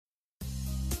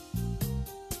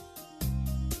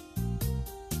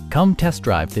Come test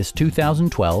drive this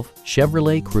 2012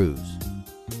 Chevrolet Cruze.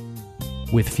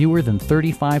 With fewer than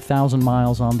 35,000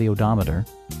 miles on the odometer,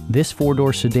 this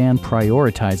four-door sedan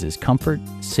prioritizes comfort,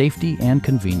 safety, and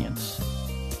convenience.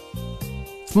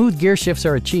 Smooth gear shifts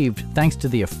are achieved thanks to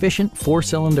the efficient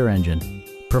four-cylinder engine,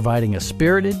 providing a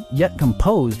spirited yet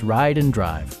composed ride and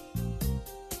drive.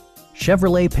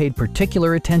 Chevrolet paid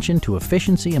particular attention to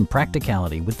efficiency and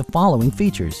practicality with the following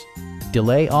features: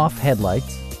 delay-off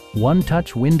headlights,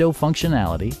 one-touch window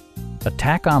functionality, a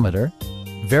tachometer,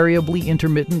 variably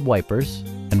intermittent wipers,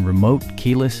 and remote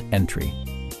keyless entry.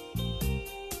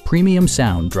 Premium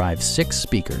sound drives 6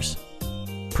 speakers,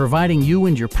 providing you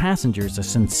and your passengers a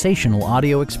sensational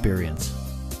audio experience.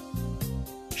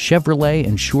 Chevrolet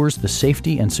ensures the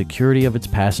safety and security of its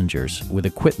passengers with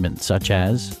equipment such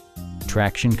as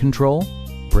traction control,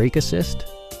 brake assist,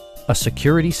 a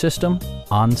security system,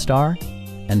 OnStar,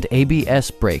 and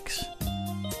ABS brakes.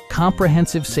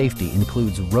 Comprehensive safety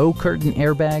includes row curtain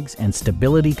airbags and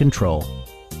stability control.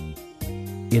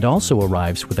 It also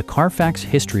arrives with a Carfax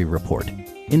history report,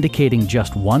 indicating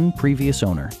just one previous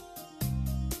owner.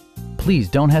 Please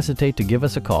don't hesitate to give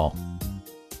us a call.